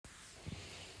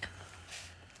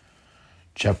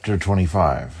Chapter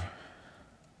 25.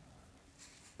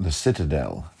 The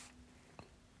Citadel.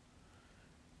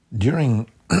 During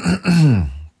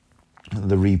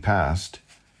the repast,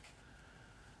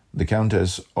 the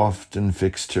Countess often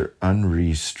fixed her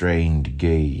unrestrained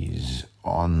gaze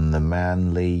on the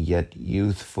manly yet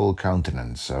youthful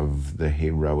countenance of the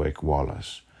heroic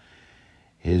Wallace.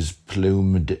 His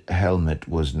plumed helmet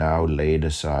was now laid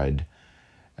aside,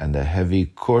 and the heavy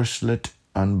corselet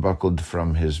unbuckled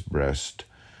from his breast,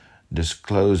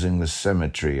 disclosing the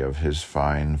symmetry of his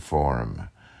fine form,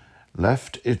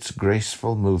 left its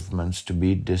graceful movements to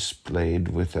be displayed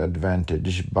with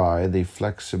advantage by the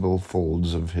flexible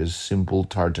folds of his simple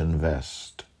tartan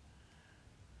vest.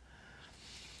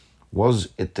 Was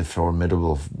it the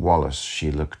formidable Wallace she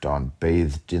looked on,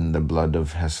 bathed in the blood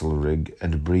of Heselrigg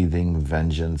and breathing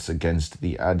vengeance against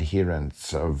the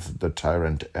adherents of the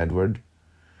tyrant Edward?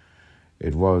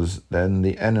 It was, then,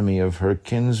 the enemy of her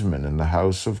kinsman in the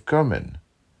house of Cummin.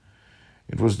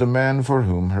 It was the man for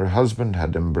whom her husband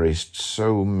had embraced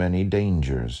so many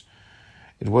dangers.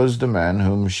 It was the man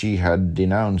whom she had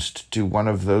denounced to one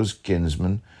of those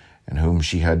kinsmen, and whom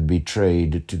she had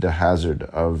betrayed to the hazard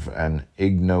of an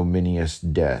ignominious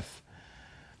death.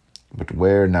 But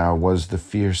where now was the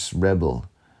fierce rebel,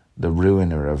 the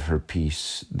ruiner of her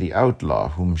peace, the outlaw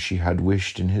whom she had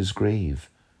wished in his grave?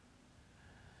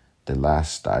 The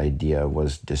last idea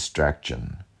was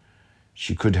distraction.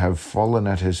 She could have fallen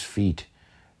at his feet,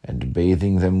 and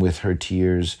bathing them with her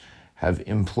tears, have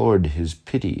implored his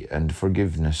pity and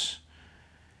forgiveness.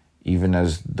 Even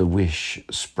as the wish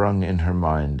sprung in her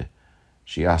mind,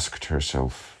 she asked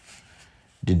herself,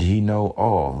 did he know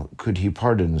all? Could he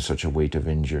pardon such a weight of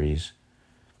injuries?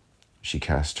 She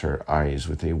cast her eyes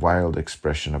with a wild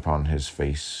expression upon his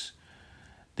face.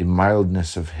 The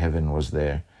mildness of heaven was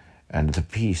there, and the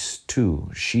peace, too,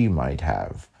 she might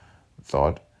have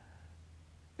thought,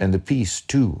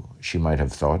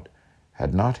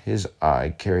 had not his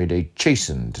eye carried a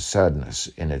chastened sadness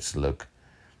in its look,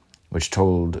 which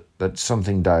told that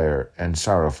something dire and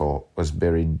sorrowful was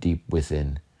buried deep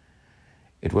within.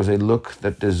 It was a look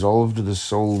that dissolved the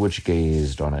soul which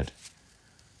gazed on it.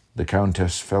 The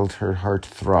Countess felt her heart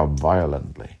throb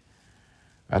violently.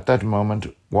 At that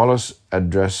moment Wallace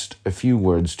addressed a few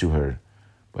words to her,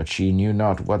 but she knew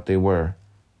not what they were.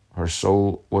 Her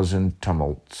soul was in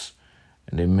tumults,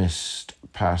 and a mist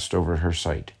passed over her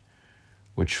sight,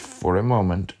 which for a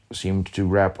moment seemed to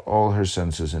wrap all her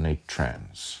senses in a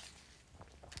trance.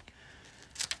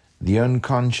 The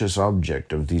unconscious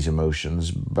object of these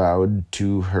emotions bowed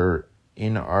to her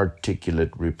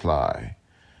inarticulate reply,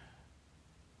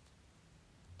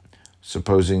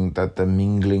 supposing that the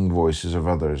mingling voices of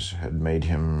others had made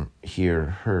him hear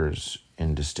hers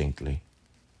indistinctly.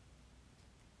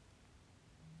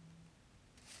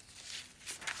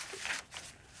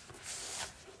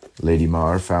 Lady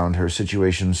Mar found her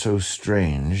situation so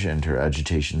strange and her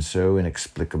agitation so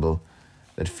inexplicable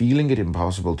that, feeling it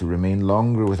impossible to remain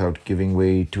longer without giving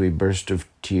way to a burst of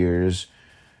tears,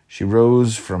 she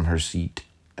rose from her seat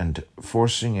and,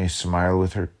 forcing a smile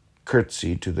with her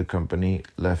curtsy to the company,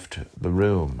 left the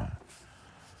room.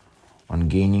 On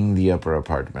gaining the upper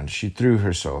apartment, she threw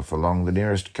herself along the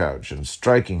nearest couch and,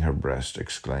 striking her breast,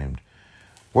 exclaimed,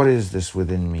 "What is this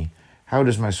within me? How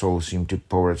does my soul seem to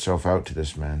pour itself out to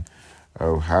this man?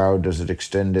 Oh, how does it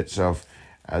extend itself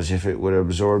as if it would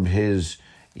absorb his,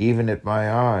 even at my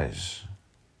eyes?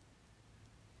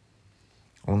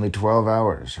 Only 12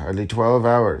 hours, hardly 12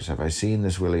 hours, have I seen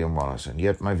this William Wallace, and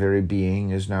yet my very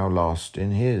being is now lost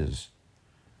in his."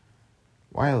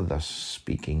 While thus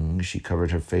speaking, she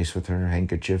covered her face with her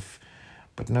handkerchief,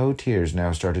 but no tears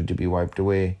now started to be wiped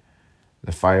away.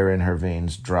 The fire in her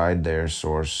veins dried their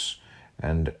source,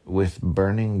 and with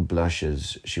burning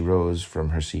blushes she rose from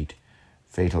her seat.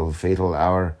 "Fatal, fatal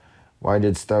hour! Why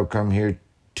didst thou come here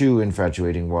too,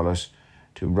 infatuating Wallace,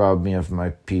 to rob me of my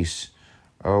peace?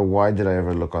 Oh, why did I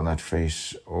ever look on that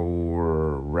face?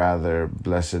 Or rather,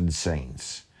 blessed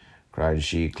saints," cried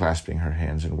she, clasping her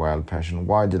hands in wild passion,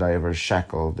 "why did I ever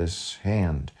shackle this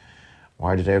hand?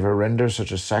 Why did I ever render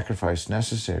such a sacrifice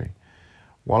necessary?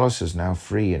 Wallace is now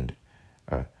free, and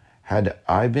had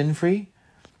I been free?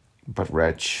 But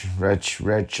wretch,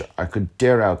 I could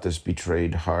tear out this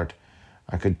betrayed heart.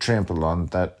 I could trample on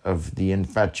that of the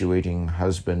infatuating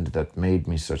husband that made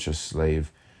me such a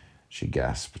slave." She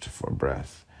gasped for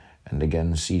breath, and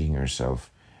again seating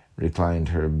herself, reclined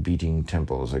her beating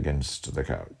temples against the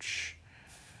couch.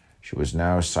 She was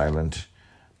now silent,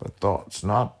 but thoughts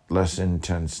not less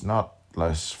intense, not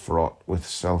less fraught with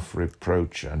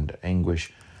self-reproach and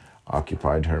anguish,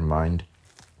 occupied her mind.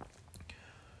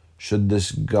 Should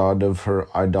this god of her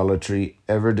idolatry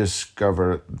ever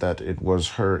discover that it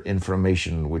was her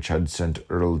information which had sent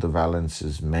Earl de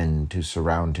Valence's men to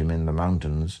surround him in the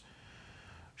mountains,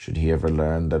 should he ever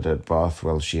learn that at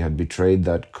Bothwell she had betrayed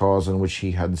that cause on which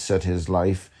he had set his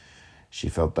life, she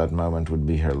felt that moment would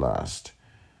be her last.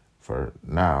 For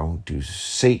now, to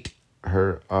sate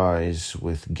her eyes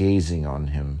with gazing on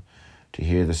him, to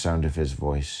hear the sound of his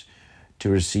voice, to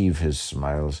receive his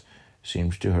smiles,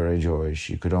 seemed to her a joy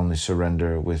she could only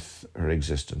surrender with her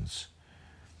existence.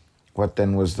 What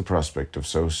then was the prospect of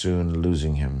so soon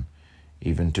losing him,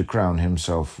 even to crown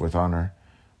himself with honor,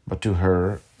 but to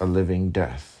her a living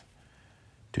death?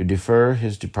 To defer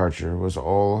his departure was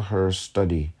all her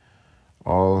study,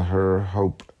 all her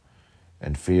hope,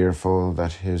 and fearful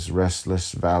that his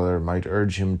restless valor might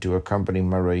urge him to accompany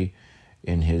Murray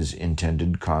in his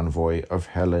intended convoy of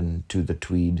Helen to the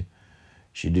Tweed,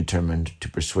 she determined to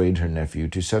persuade her nephew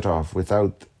to set off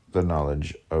without the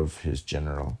knowledge of his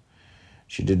general.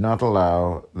 She did not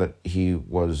allow that he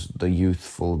was the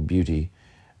youthful beauty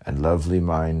and lovely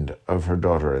mind of her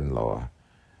daughter-in-law,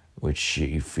 which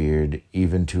she feared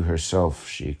even to herself.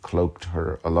 She cloaked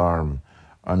her alarm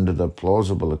under the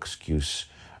plausible excuse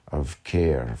of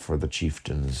care for the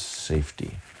chieftain's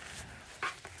safety.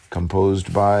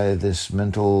 Composed by this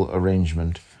mental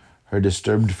arrangement, her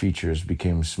disturbed features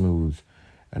became smooth,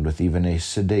 and with even a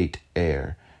sedate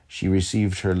air she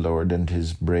received her lord and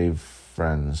his brave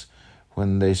friends,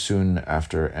 when they soon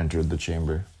after entered the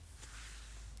chamber.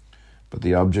 But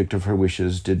the object of her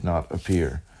wishes did not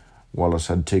appear. Wallace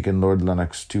had taken Lord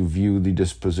Lennox to view the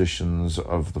dispositions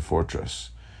of the fortress.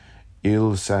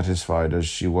 Ill satisfied as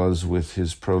she was with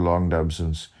his prolonged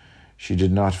absence, she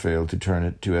did not fail to turn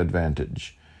it to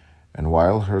advantage, and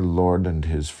while her lord and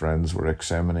his friends were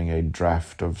examining a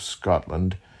draught of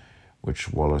Scotland,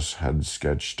 which Wallace had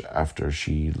sketched after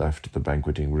she left the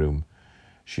banqueting room,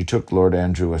 she took Lord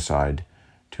Andrew aside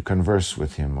to converse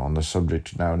with him on the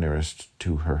subject now nearest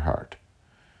to her heart.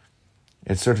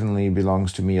 "It certainly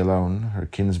belongs to me alone, her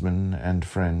kinsman and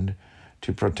friend,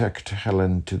 to protect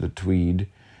Helen to the Tweed,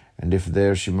 and if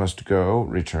there she must go,"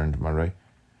 returned Murray.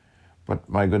 "But,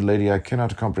 my good lady, I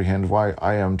cannot comprehend why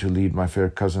I am to lead my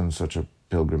fair cousin such a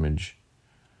pilgrimage."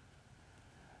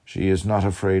 "She is not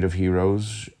afraid of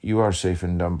heroes. You are safe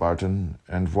in Dumbarton,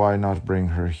 and why not bring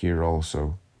her here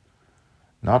also?"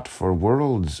 "Not for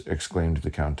worlds," exclaimed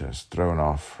the Countess, thrown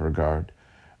off her guard.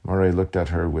 Murray looked at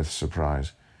her with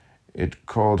surprise. It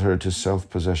called her to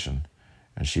self-possession,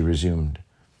 and she resumed,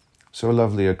 "So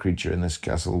lovely a creature in this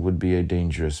castle would be a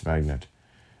dangerous magnet.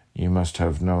 You must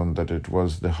have known that it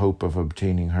was the hope of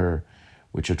obtaining her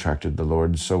which attracted the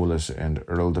Lord Soulis and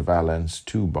Earl de Valence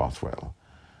to Bothwell.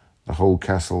 The whole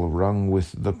castle rung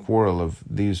with the quarrel of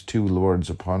these two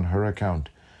lords upon her account,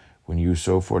 when you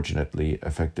so fortunately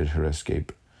effected her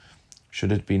escape.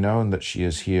 Should it be known that she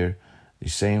is here, the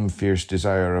same fierce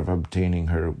desire of obtaining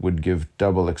her would give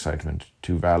double excitement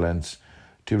to Valence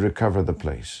to recover the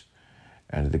place,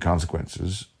 and the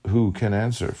consequences who can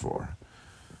answer for?"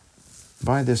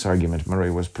 By this argument Murray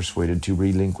was persuaded to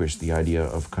relinquish the idea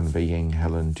of conveying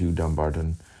Helen to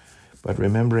Dumbarton, but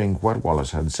remembering what Wallace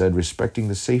had said respecting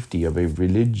the safety of a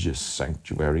religious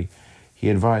sanctuary, he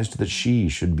advised that she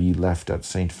should be left at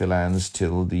St. Fillan's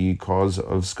till the cause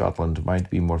of Scotland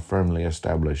might be more firmly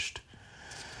established.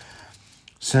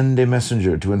 "Send a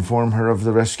messenger to inform her of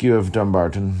the rescue of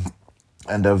Dumbarton,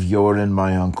 and of your and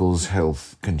my uncle's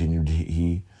health," continued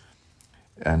he,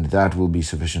 "and that will be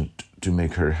sufficient to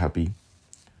make her happy."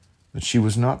 But she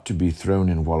was not to be thrown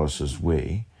in Wallace's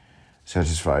way,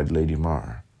 satisfied Lady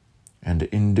Mar, and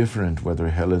indifferent whether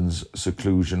Helen's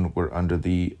seclusion were under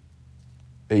the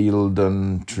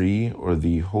Eildon tree or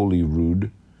the Holyrood,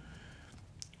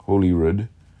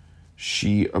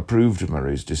 she approved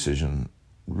Murray's decision.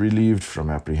 Relieved from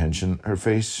apprehension, her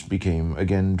face became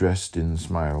again dressed in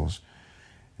smiles,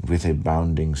 and with a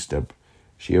bounding step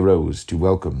she arose to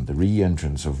welcome the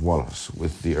re-entrance of Wallace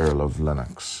with the Earl of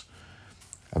Lennox.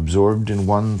 Absorbed in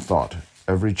one thought,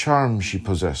 every charm she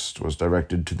possessed was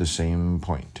directed to the same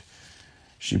point.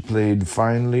 She played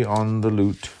finely on the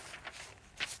lute,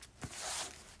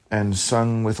 and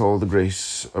sung with all the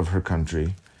grace of her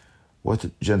country.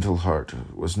 What gentle heart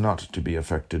was not to be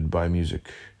affected by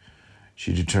music?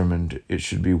 She determined it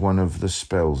should be one of the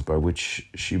spells by which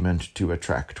she meant to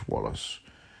attract Wallace.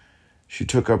 She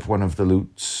took up one of the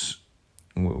lutes,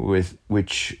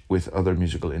 which, with other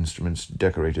musical instruments,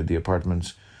 decorated the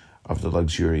apartments of the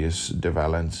luxurious de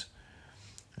Valence,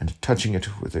 and touching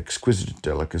it with exquisite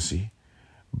delicacy,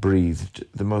 breathed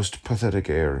the most pathetic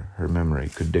air her memory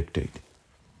could dictate.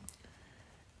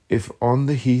 If on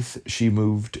the heath she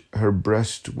moved, her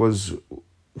breast was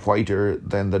whiter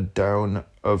than the down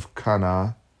of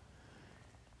Cana,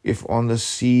 if on the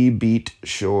sea-beat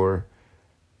shore,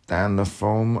 than the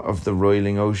foam of the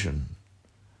roiling ocean.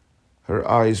 Her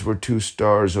eyes were two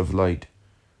stars of light.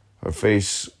 Her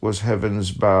face was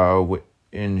heaven's bow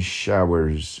in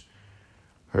showers.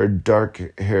 Her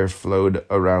dark hair flowed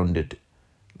around it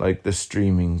like the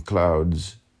streaming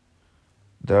clouds.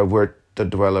 Thou wert the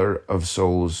dweller of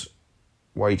souls,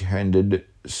 white-handed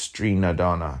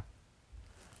Srinadana.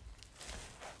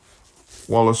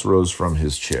 Wallace rose from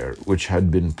his chair, which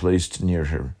had been placed near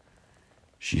her.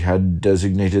 She had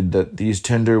designated that these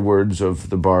tender words of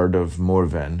the Bard of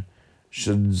Morven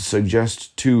should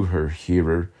suggest to her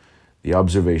hearer the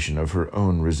observation of her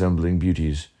own resembling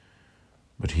beauties,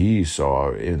 but he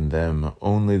saw in them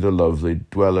only the lovely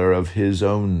dweller of his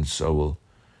own soul,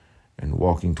 and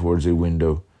walking towards a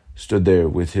window, stood there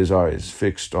with his eyes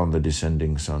fixed on the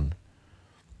descending sun.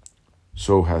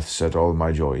 So hath set all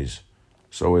my joys,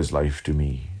 so is life to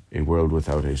me, a world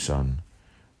without a sun,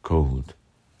 cold,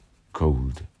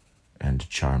 cold, and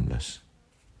charmless.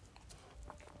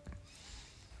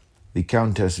 The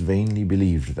Countess vainly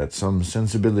believed that some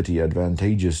sensibility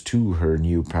advantageous to her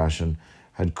new passion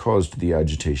had caused the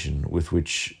agitation with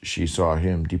which she saw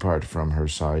him depart from her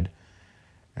side,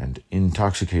 and,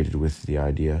 intoxicated with the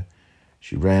idea,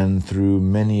 she ran through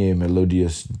many a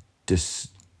melodious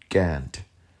descant,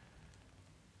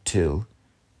 till,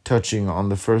 touching on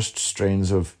the first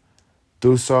strains of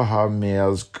Thusa ha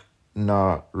mealsk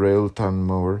na Railtan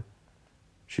Moor,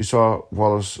 she saw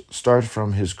Wallace start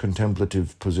from his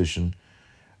contemplative position,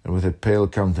 and with a pale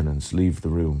countenance leave the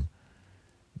room.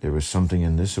 There was something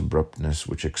in this abruptness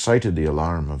which excited the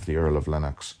alarm of the Earl of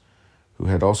Lennox, who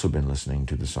had also been listening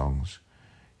to the songs.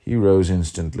 He rose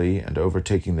instantly, and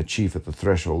overtaking the chief at the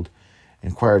threshold,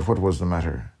 inquired what was the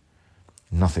matter.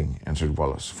 "Nothing," answered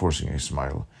Wallace, forcing a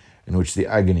smile, in which the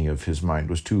agony of his mind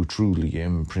was too truly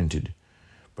imprinted.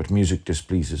 "But music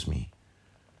displeases me."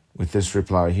 With this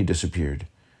reply he disappeared.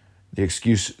 The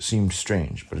excuse seemed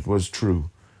strange, but it was true.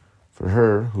 For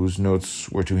her, whose notes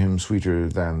were to him sweeter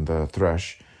than the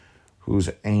thrush, whose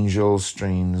angel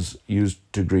strains used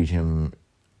to greet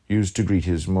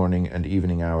his morning and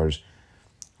evening hours,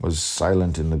 was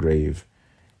silent in the grave.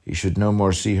 He should no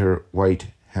more see her white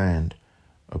hand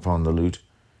upon the lute.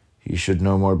 He should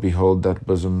no more behold that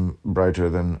bosom brighter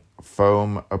than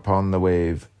foam upon the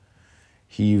wave,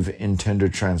 heave in tender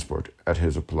transport at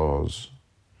his applause.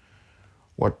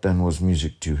 What then was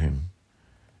music to him?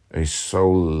 A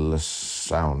soulless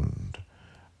sound,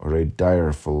 or a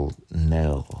direful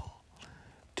knell,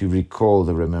 to recall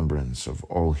the remembrance of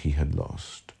all he had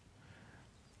lost.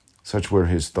 Such were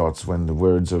his thoughts when the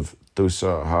words of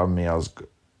Thusa ha mealsk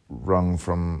rung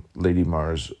from Lady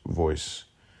Mar's voice.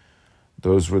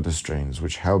 Those were the strains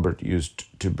which Halbert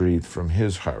used to breathe from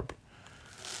his harp,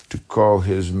 to call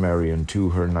his Marion to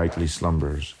her nightly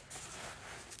slumbers.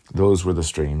 Those were the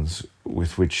strains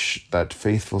with which that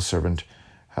faithful servant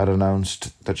had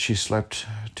announced that she slept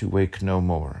to wake no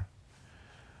more.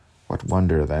 What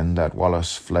wonder, then, that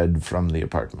Wallace fled from the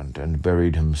apartment and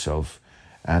buried himself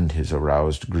and his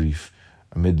aroused grief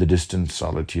amid the distant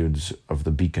solitudes of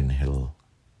the Beacon Hill.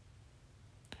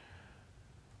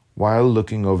 While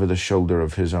looking over the shoulder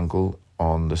of his uncle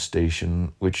on the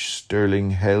station which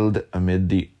Stirling held amid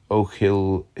the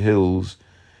Oakhill hills,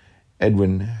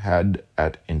 Edwin had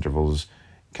at intervals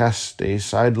cast a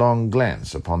sidelong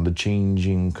glance upon the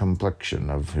changing complexion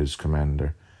of his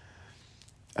commander,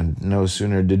 and no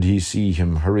sooner did he see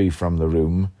him hurry from the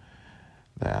room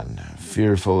than,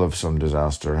 fearful of some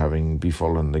disaster having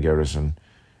befallen the garrison,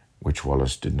 which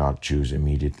Wallace did not choose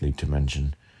immediately to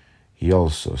mention, he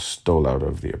also stole out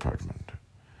of the apartment.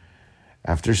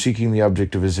 After seeking the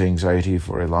object of his anxiety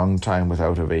for a long time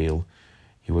without avail,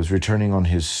 he was returning on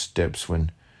his steps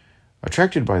when,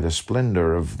 attracted by the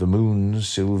splendor of the moon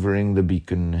silvering the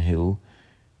Beacon Hill,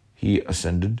 he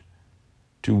ascended,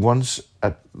 to once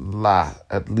at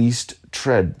least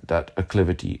tread that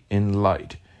acclivity in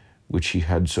light which he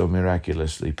had so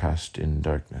miraculously passed in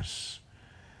darkness.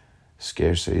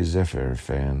 Scarce a zephyr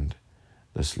fanned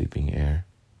the sleeping air.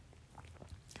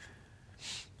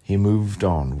 He moved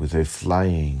on with a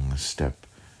flying step,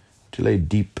 till a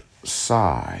deep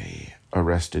sigh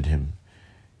arrested him.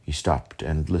 He stopped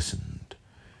and listened.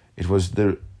 It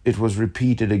was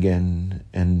repeated again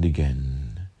and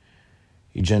again.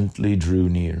 He gently drew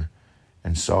near,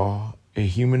 and saw a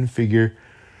human figure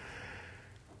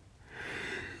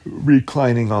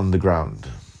reclining on the ground.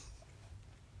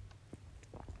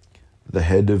 The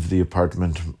head of the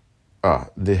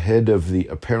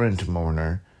apparent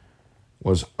mourner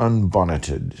was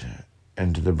unbonneted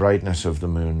and the brightness of the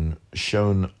moon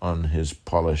shone on his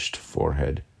polished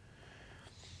forehead.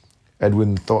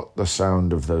 Edwin thought the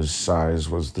sound of those sighs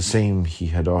was the same he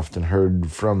had often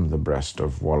heard from the breast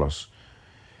of Wallace,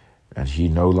 and he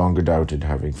no longer doubted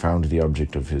having found the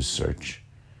object of his search.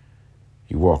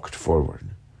 He walked forward.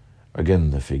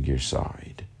 Again the figure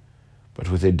sighed,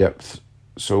 but with a depth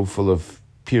so full of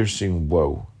piercing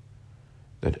woe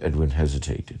that Edwin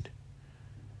hesitated.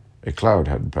 A cloud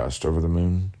had passed over the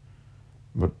moon,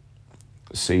 but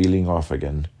sailing off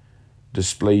again,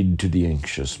 displayed to the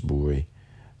anxious boy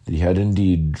that he had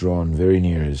indeed drawn very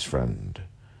near his friend.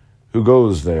 "Who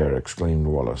goes there?" exclaimed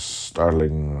Wallace,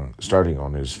 starting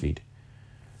on his feet.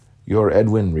 "You're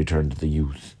Edwin," returned the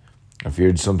youth. "I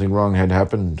feared something wrong had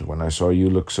happened when I saw you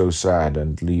look so sad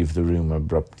and leave the room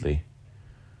abruptly."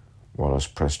 Wallace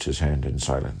pressed his hand in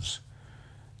silence.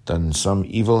 "Then some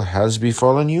evil has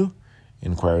befallen you?"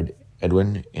 inquired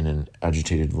Edwin in an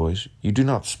agitated voice. "You do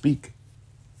not speak."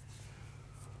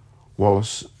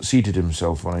 Wallace seated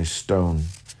himself on a stone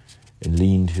and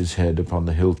leaned his head upon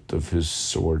the hilt of his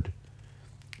sword.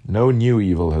 "No new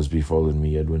evil has befallen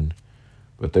me, Edwin,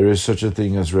 but there is such a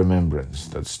thing as remembrance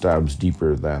that stabs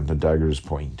deeper than the dagger's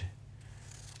point."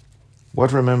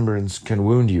 "What remembrance can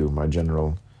wound you, my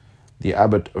general? The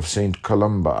abbot of St.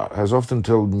 Columba has often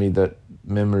told me that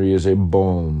memory is a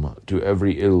balm to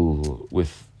every ill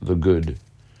with the good.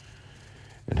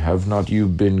 And have not you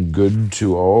been good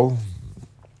to all?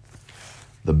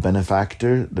 The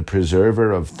benefactor, the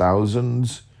preserver of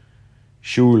thousands?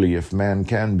 Surely if man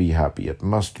can be happy, it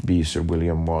must be Sir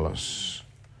William Wallace."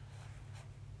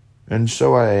 "And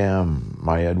so I am,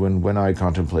 my Edwin, when I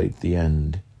contemplate the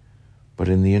end. But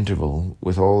in the interval,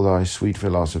 with all thy sweet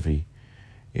philosophy,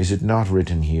 is it not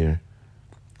written here,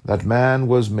 that man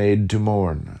was made to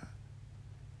mourn?"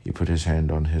 He put his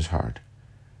hand on his heart,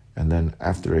 and then,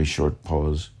 after a short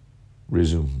pause,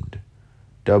 resumed,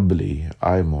 "Doubly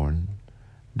I mourn,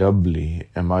 doubly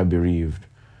am I bereaved,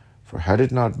 for had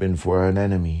it not been for an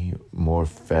enemy more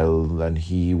fell than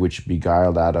he which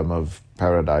beguiled Adam of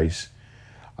paradise,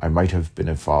 I might have been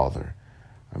a father,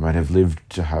 I might have lived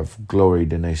to have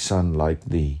gloried in a son like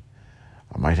thee,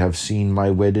 I might have seen my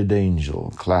wedded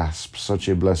angel clasp such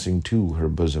a blessing to her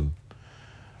bosom.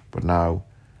 But now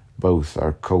both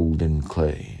are cold in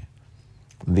clay.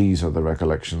 These are the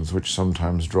recollections which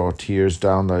sometimes draw tears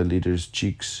down thy leader's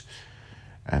cheeks.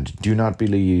 And do not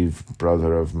believe,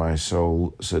 brother of my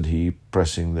soul," said he,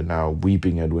 pressing the now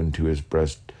weeping Edwin to his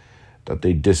breast, "that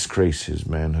they disgrace his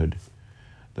manhood.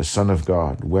 The Son of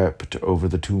God wept over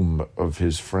the tomb of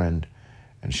his friend,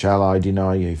 and shall I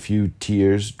deny a few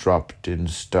tears dropped in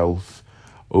stealth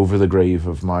over the grave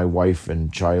of my wife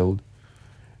and child?"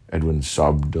 Edwin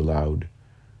sobbed aloud.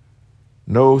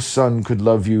 "No son could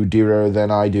love you dearer than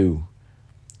I do.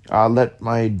 Let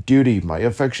my duty, my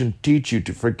affection teach you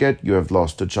to forget you have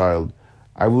lost a child.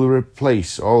 I will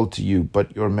replace all to you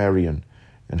but your Marian,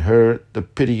 and her the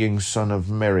pitying Son of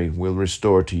Mary will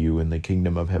restore to you in the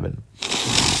kingdom of heaven."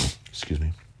 Excuse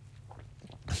me.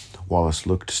 Wallace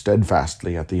looked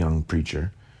steadfastly at the young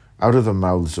preacher. "Out of the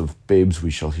mouths of babes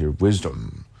we shall hear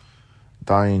wisdom.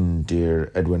 Thine, dear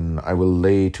Edwin, I will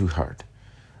lay to heart.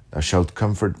 Thou shalt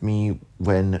comfort me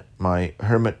when my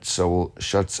hermit soul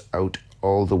shuts out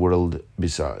all the world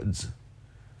besides."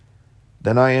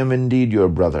 "Then I am indeed your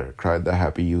brother," cried the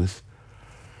happy youth.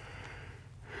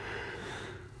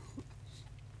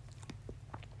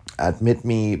 "Admit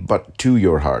me but to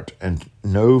your heart, and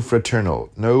no fraternal,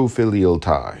 no filial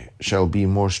tie shall be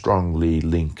more strongly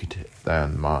linked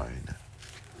than mine.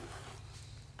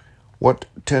 What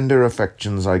tender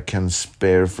affections I can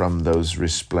spare from those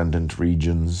resplendent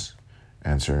regions,"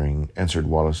 answered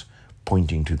Wallace,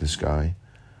 pointing to the sky,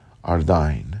 "are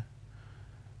thine.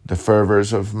 The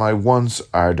fervours of my once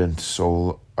ardent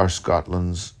soul are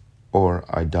Scotland's, or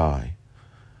I die.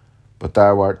 But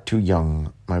thou art too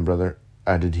young, my brother,"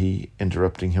 added he,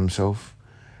 interrupting himself,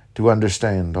 "to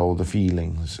understand all the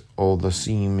feelings, all the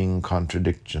seeming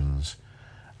contradictions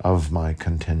of my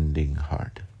contending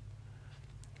heart."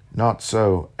 "Not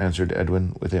so," answered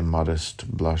Edwin with a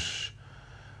modest blush.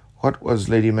 "What was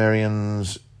Lady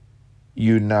Marian's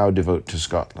you now devote to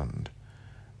Scotland?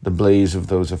 The blaze of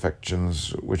those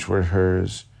affections which were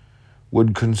hers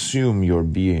would consume your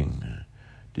being,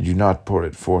 did you not pour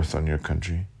it forth on your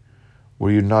country.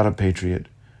 Were you not a patriot,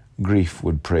 grief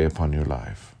would prey upon your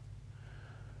life."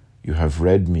 "You have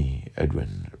read me,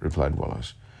 Edwin," replied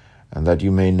Wallace, "and that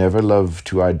you may never love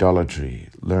to idolatry,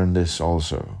 learn this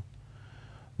also.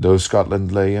 Though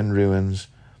Scotland lay in ruins,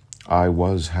 I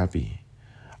was happy.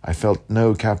 I felt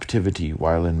no captivity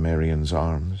while in Marian's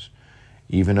arms.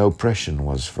 Even oppression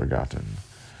was forgotten.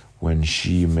 when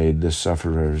she made the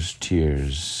sufferer's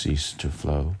tears cease to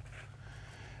flow.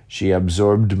 She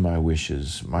absorbed my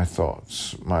wishes, my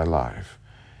thoughts, my life,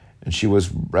 and she was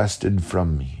wrested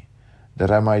from me, that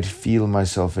I might feel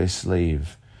myself a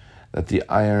slave, that the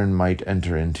iron might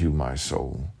enter into my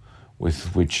soul,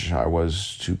 with which I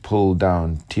was to pull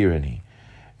down tyranny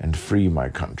and free my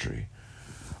country.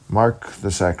 Mark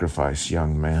the sacrifice,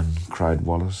 young man, cried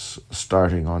Wallace,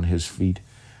 starting on his feet.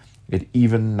 It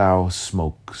even now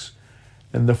smokes,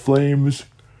 and the flames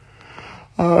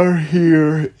are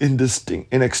here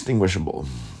inextinguishable.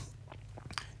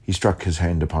 He struck his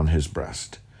hand upon his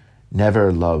breast.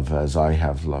 Never love as I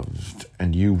have loved,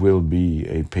 and you will be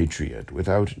a patriot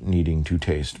without needing to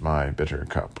taste my bitter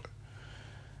cup.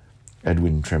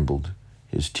 Edwin trembled.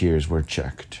 His tears were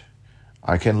checked.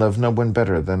 I can love no one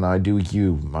better than I do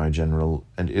you, my general,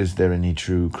 and is there any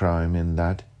true crime in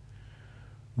that?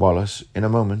 Wallace, in a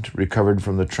moment, recovered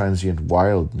from the transient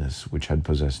wildness which had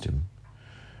possessed him.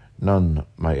 None,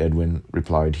 my Edwin,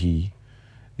 replied he.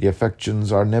 The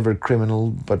affections are never criminal,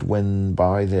 but when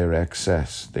by their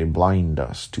excess they blind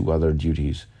us to other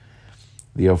duties.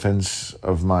 The offence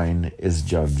of mine is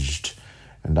judged,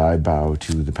 and I bow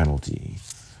to the penalty.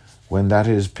 When that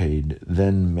is paid,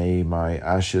 then may my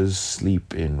ashes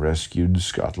sleep in rescued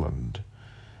Scotland.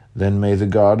 Then may the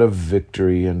God of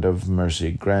victory and of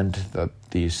mercy grant that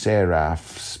the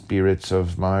seraph spirits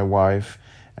of my wife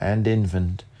and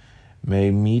infant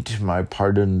may meet my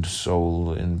pardoned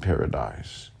soul in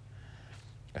paradise.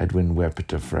 Edwin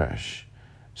wept afresh.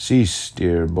 Cease,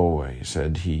 dear boy,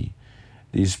 said he.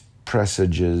 These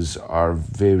presages are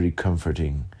very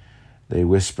comforting. They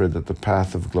whisper that the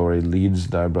path of glory leads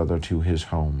thy brother to his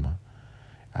home.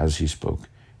 As he spoke,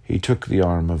 he took the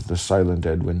arm of the silent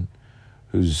Edwin,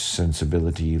 whose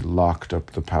sensibility locked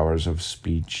up the powers of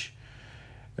speech,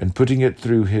 and putting it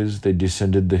through his, they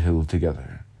descended the hill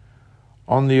together.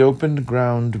 On the opened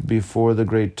ground before the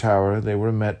great tower they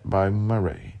were met by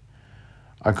Murray.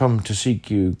 I come to seek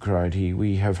you, cried he.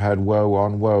 We have had woe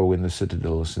on woe in the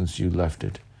citadel since you left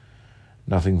it.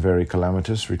 Nothing very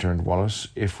calamitous, returned Wallace,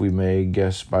 if we may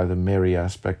guess by the merry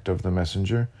aspect of the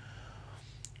messenger.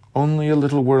 Only a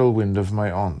little whirlwind of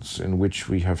my aunt's, in which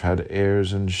we have had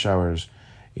airs and showers,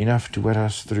 enough to wet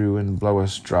us through and blow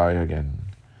us dry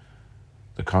again.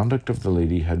 The conduct of the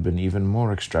lady had been even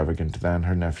more extravagant than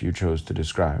her nephew chose to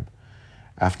describe.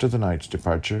 After the knight's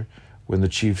departure, when the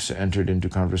chiefs entered into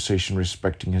conversation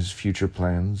respecting his future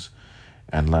plans,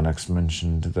 and Lennox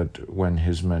mentioned that when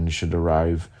his men should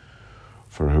arrive,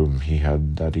 for whom he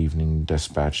had that evening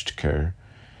despatched care,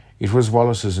 it was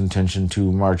Wallace's intention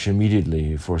to march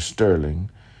immediately for Stirling,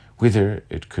 whither,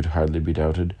 it could hardly be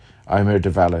doubted, Aymer de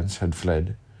Valence had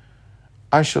fled.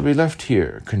 I shall be left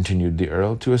here, continued the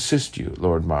Earl, to assist you,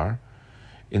 Lord Mar,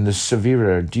 in the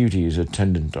severer duties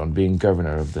attendant on being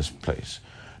governor of this place.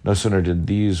 No sooner did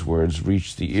these words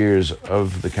reach the ears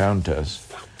of the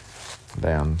Countess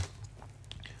than,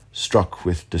 struck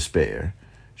with despair,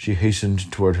 she hastened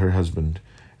toward her husband,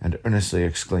 and earnestly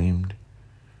exclaimed,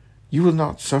 You will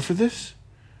not suffer this?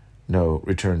 No,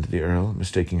 returned the Earl,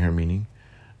 mistaking her meaning.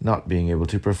 Not being able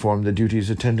to perform the duties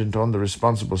attendant on the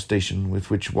responsible station with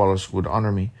which Wallace would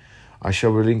honour me, I shall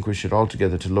relinquish it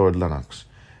altogether to Lord Lennox,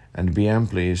 and be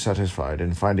amply satisfied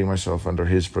in finding myself under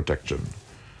his protection.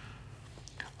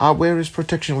 Ah, where is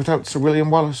protection without Sir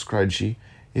William Wallace? Cried she.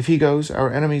 If he goes,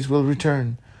 our enemies will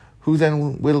return. Who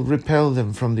then will repel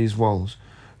them from these walls?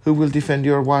 Who will defend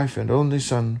your wife and only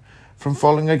son from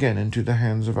falling again into the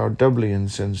hands of our doubly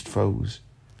incensed foes?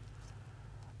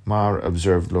 Mar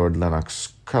observed Lord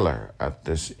Lennox colour at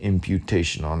this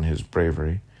imputation on his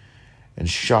bravery, and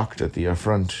shocked at the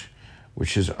affront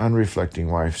which his unreflecting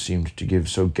wife seemed to give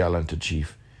so gallant a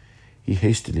chief, he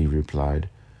hastily replied,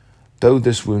 Though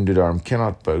this wounded arm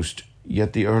cannot boast,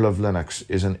 yet the Earl of Lennox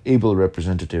is an able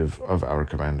representative of our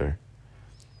commander.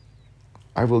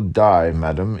 I will die,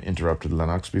 madam, interrupted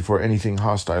Lennox, before anything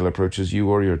hostile approaches you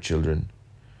or your children.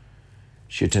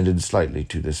 She attended slightly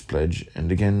to this pledge,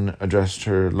 and again addressed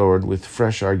her lord with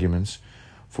fresh arguments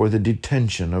for the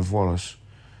detention of Wallace.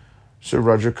 Sir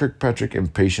Roger Kirkpatrick,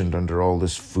 impatient under all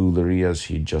this foolery, as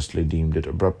he justly deemed it,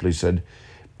 abruptly said,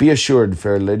 Be assured,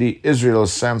 fair lady,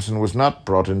 Israel's Samson was not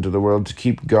brought into the world to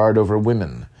keep guard over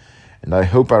women, and I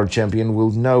hope our champion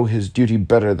will know his duty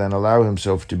better than allow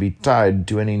himself to be tied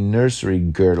to any nursery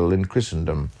girdle in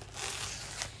Christendom.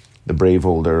 The brave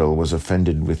old Earl was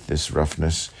offended with this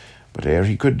roughness, but ere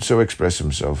he could so express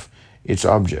himself, its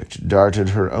object darted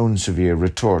her own severe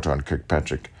retort on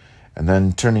Kirkpatrick, and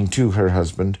then, turning to her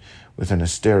husband, with an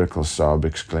hysterical sob,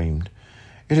 exclaimed,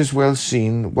 It is well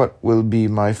seen what will be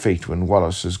my fate when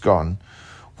Wallace is gone.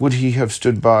 Would he have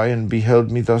stood by and beheld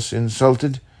me thus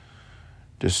insulted?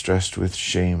 Distressed with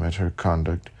shame at her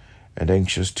conduct, and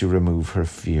anxious to remove her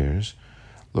fears,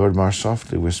 Lord Mar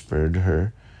softly whispered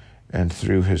her, and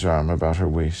threw his arm about her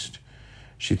waist.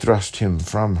 She thrust him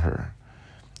from her.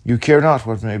 "You care not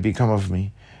what may become of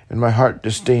me, and my heart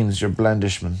disdains your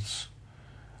blandishments."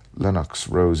 Lennox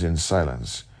rose in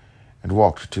silence, and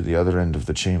walked to the other end of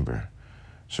the chamber.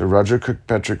 Sir Roger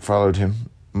Kirkpatrick followed him,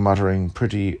 muttering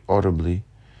pretty audibly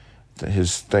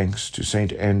his thanks to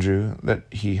St. Andrew that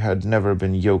he had never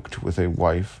been yoked with a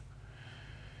wife.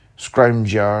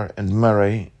 Scrymgeour and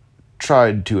Murray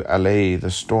tried to allay the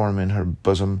storm in her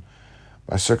bosom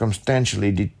by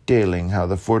circumstantially detailing how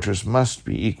the fortress must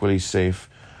be equally safe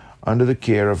under the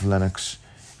care of Lennox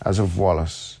as of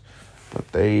Wallace,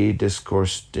 but they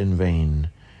discoursed in vain.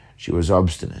 She was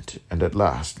obstinate, and at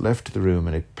last left the room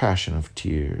in a passion of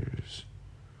tears.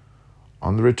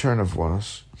 On the return of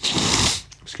Wallace,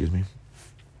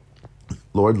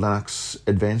 Lord Lennox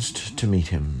advanced to meet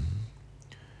him.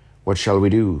 "What shall we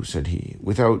do?" said he.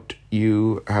 "Without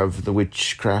you have the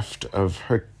witchcraft of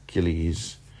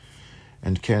Hercules,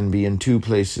 and can be in 2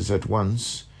 places at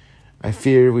once. I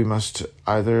fear we must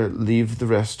either leave the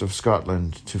rest of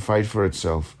Scotland to fight for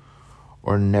itself,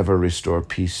 or never restore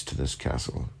peace to this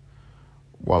castle."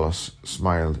 Wallace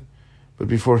smiled, but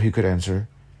before he could answer,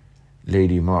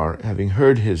 Lady Mar, having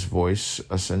heard his voice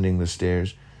ascending the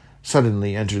stairs,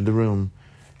 suddenly entered the room.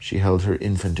 She held her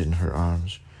infant in her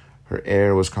arms. Her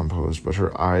air was composed, but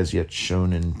her eyes yet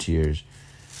shone in tears.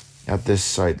 At this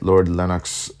sight, Lord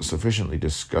Lennox, sufficiently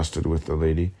disgusted with the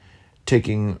lady,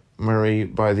 taking Murray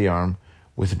by the arm,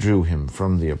 withdrew him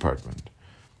from the apartment.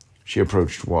 She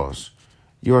approached Wallace.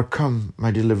 "You are come, my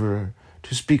deliverer,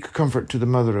 to speak comfort to the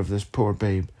mother of this poor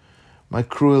babe. My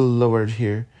cruel lord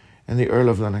here, and the Earl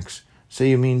of Lennox,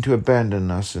 say you mean to abandon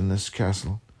us in this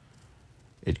castle."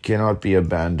 "It cannot be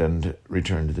abandoned,"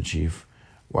 returned the chief,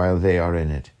 "while they are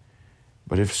in it.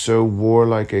 But if so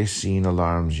warlike a scene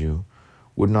alarms you,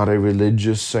 would not a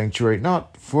religious sanctuary—"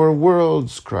 "Not for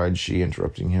worlds," cried she,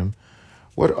 interrupting him.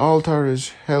 "What altar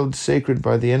is held sacred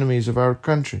by the enemies of our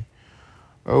country?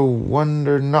 Oh,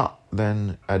 wonder not,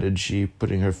 then," added she,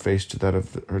 putting her face to that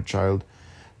of her child,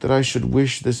 "that I should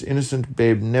wish this innocent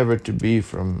babe never to be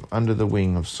from under the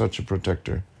wing of such a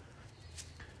protector."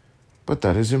 "But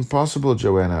that is impossible,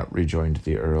 Joanna," rejoined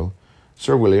the Earl.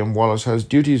 "Sir William Wallace has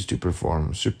duties to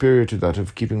perform, superior to that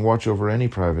of keeping watch over any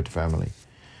private family.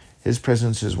 His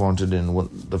presence is wanted in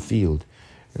the field,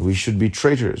 and we should be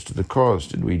traitors to the cause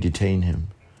did we detain him."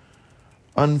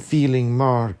 "Unfeeling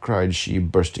Mar," cried she,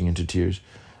 bursting into tears,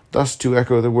 "thus to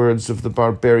echo the words of the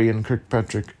barbarian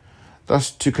Kirkpatrick,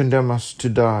 thus to condemn us to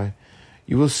die.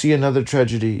 You will see another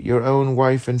tragedy, your own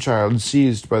wife and child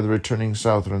seized by the returning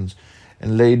Southrons,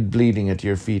 and laid bleeding at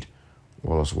your feet."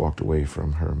 Wallace walked away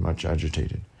from her, much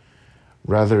agitated.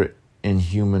 Rather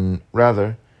inhuman,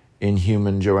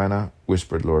 Joanna,"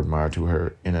 whispered Lord Mar to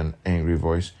her in an angry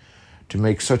voice, "to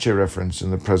make such a reference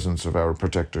in the presence of our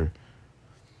protector.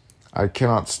 I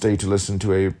cannot stay to listen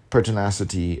to a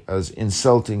pertinacity as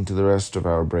insulting to the rest of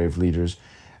our brave leaders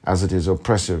as it is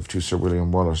oppressive to Sir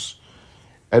William Wallace.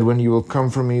 Edwin, you will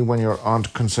come from me when your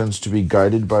aunt consents to be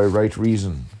guided by right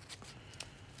reason."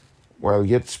 While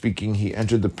yet speaking, he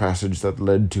entered the passage that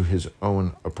led to his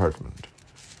own apartment.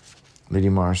 Lady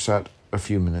Mar sat a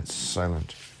few minutes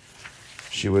silent.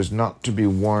 She was not to be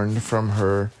warned from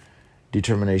her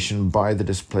determination by the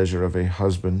displeasure of a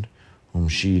husband, whom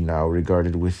she now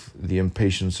regarded with the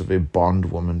impatience of a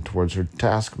bondwoman towards her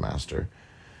taskmaster,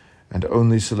 and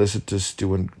only solicitous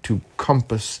to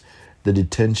compass the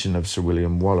detention of Sir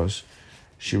William Wallace.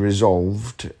 She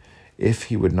resolved, if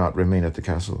he would not remain at the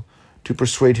castle, to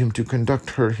persuade him to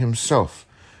conduct her himself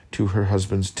to her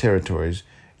husband's territories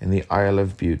in the Isle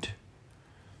of Bute.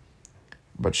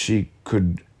 But she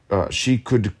could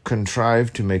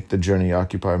contrive to make the journey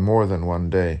occupy more than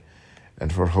 1 day,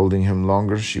 and for holding him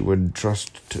longer she would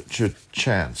trust to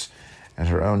chance and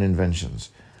her own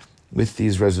inventions. With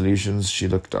these resolutions she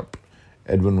looked up.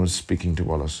 Edwin was speaking to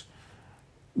Wallace.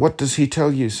 "What does he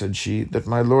tell you?" said she, "that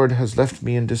my lord has left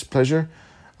me in displeasure?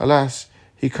 Alas,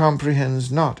 he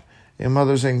comprehends not a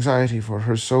mother's anxiety for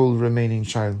her sole remaining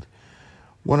child.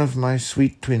 One of my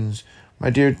sweet twins, my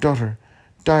dear daughter,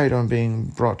 died on being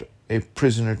brought a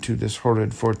prisoner to this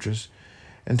horrid fortress,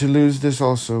 and to lose this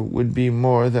also would be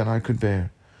more than I could bear.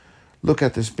 Look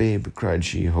at this babe," cried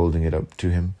she, holding it up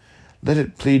to him. "Let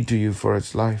it plead to you for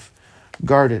its life.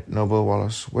 Guard it, noble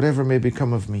Wallace, whatever may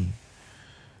become of me."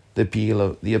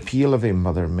 The appeal of a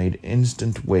mother made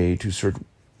instant way to Sir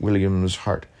William's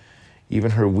heart.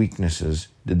 Even her weaknesses,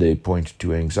 did they point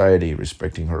to anxiety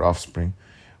respecting her offspring,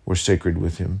 were sacred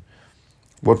with him.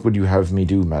 What would you have me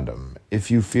do, madam?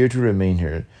 If you fear to remain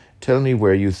here, tell me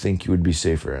where you think you would be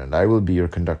safer, and I will be your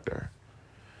conductor."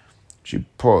 She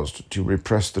paused to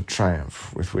repress the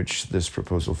triumph with which this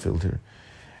proposal filled her,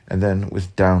 and then,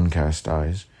 with downcast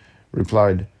eyes,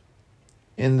 replied,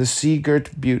 "In the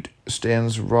sea-girt butte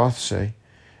stands Rothsay,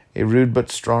 a rude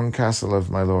but strong castle of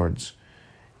my lord's.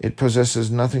 It possesses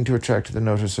nothing to attract the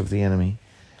notice of the enemy,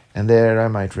 and there I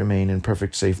might remain in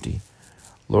perfect safety.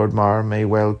 Lord Mar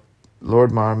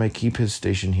may keep his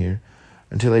station here,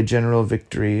 until a general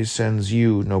victory sends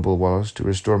you, noble Wallace, to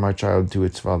restore my child to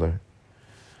its father."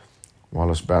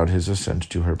 Wallace bowed his assent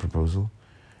to her proposal,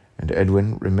 and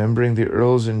Edwin, remembering the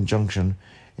Earl's injunction,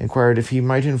 inquired if he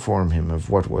might inform him of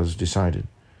what was decided.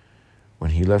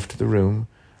 When he left the room,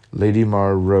 Lady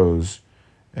Mar rose,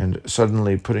 and,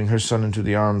 suddenly putting her son into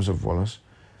the arms of Wallace,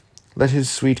 "Let his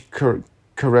sweet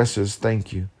caresses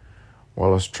thank you."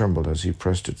 Wallace trembled as he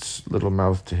pressed its little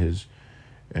mouth to his,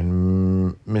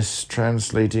 and,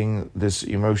 mistranslating this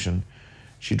emotion,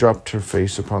 she dropped her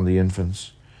face upon the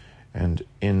infant's, and,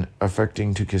 in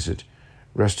affecting to kiss it,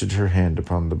 rested her hand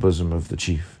upon the bosom of the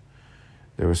chief.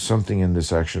 There was something in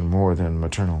this action more than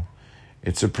maternal.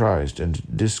 It surprised and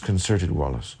disconcerted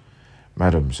Wallace.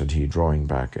 "Madam," said he, drawing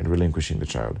back and relinquishing the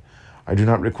child, "I do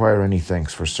not require any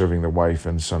thanks for serving the wife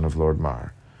and son of Lord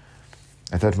Mar."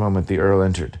 At that moment the Earl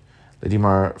entered. Lady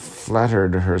Mar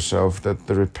flattered herself that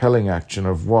the repelling action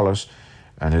of Wallace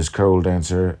and his cold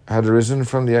answer had arisen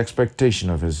from the expectation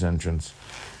of his entrance.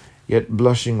 Yet,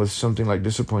 blushing with something like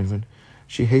disappointment,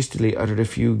 she hastily uttered a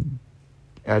few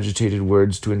agitated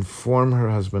words to inform her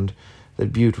husband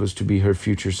that Bute was to be her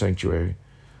future sanctuary.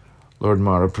 Lord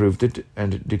Mar approved it,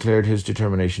 and declared his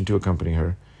determination to accompany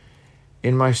her.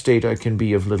 "In my state I can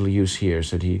be of little use here,"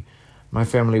 said he. "My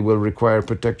family will require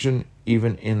protection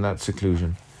even in that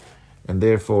seclusion, and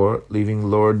therefore,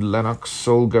 leaving Lord Lennox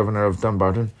sole governor of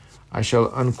Dumbarton, I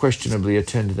shall unquestionably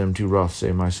attend them to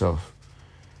Rothsay myself."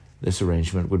 This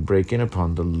arrangement would break in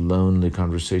upon the lonely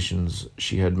conversations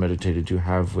she had meditated to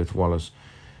have with Wallace,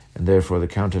 and therefore the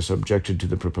Countess objected to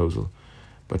the proposal,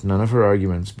 but none of her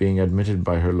arguments being admitted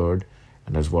by her lord,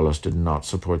 and as Wallace did not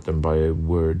support them by a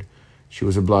word, she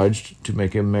was obliged to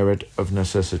make a merit of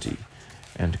necessity,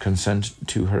 and consent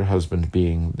to her husband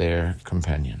being their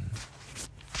companion.